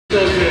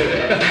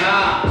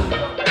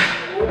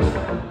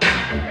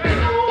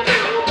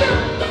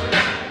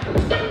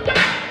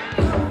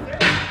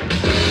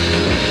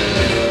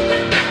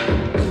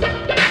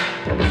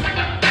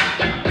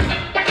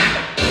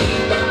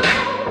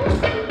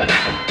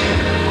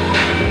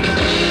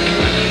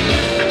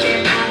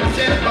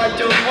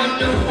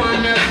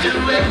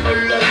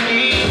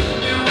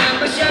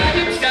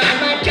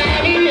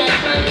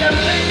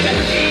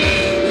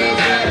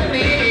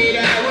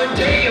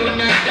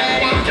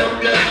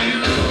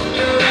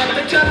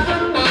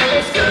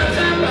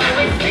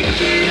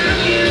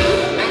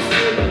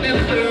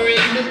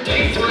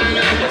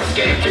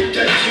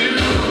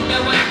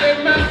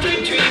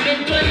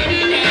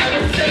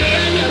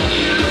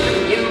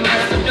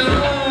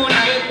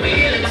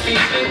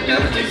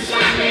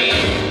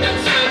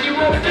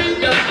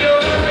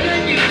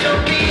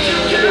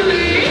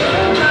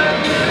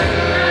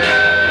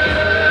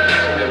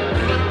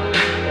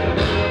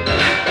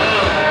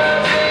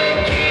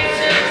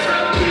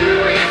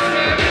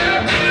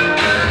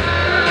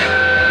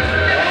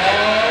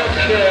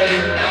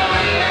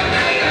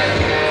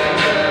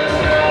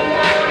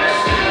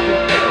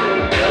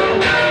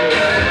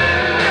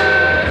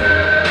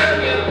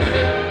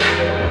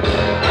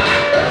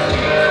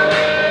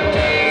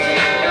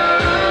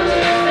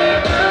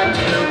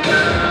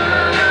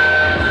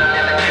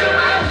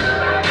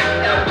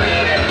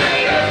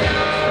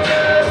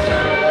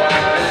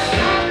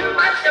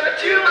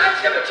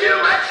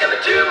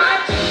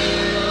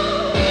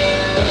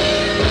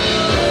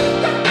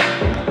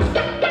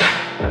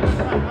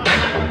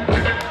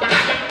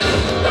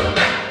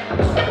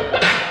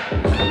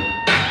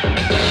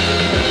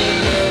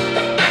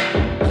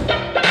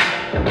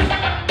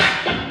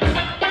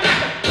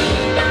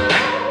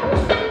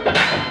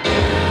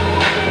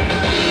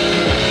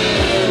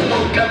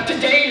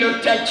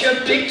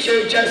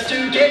Picture just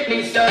to get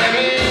me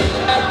started.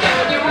 I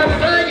thought you were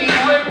funny,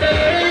 you were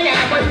there, and I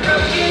was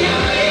broken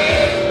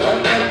hearted. I'll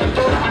never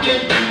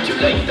forget, too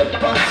late, the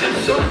box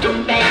is so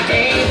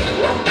dramatic.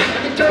 Open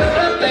the door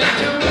up and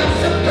to a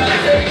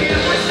surprise that you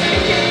were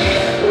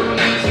standing. Who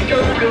needs to go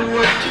to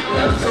work to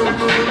have so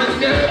full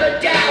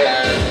another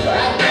dollar?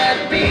 I'd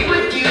rather be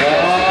with you.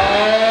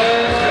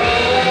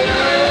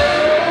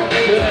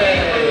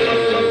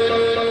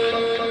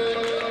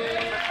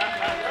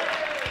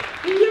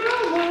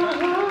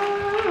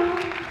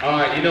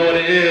 Alright, you know what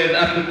it is.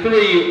 After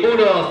 3, 1,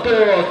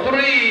 2,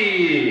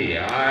 3.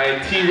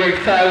 Alright, T-Rex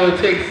Taiwo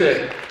takes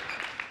it.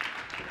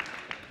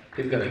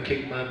 He's gonna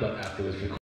kick my butt afterwards.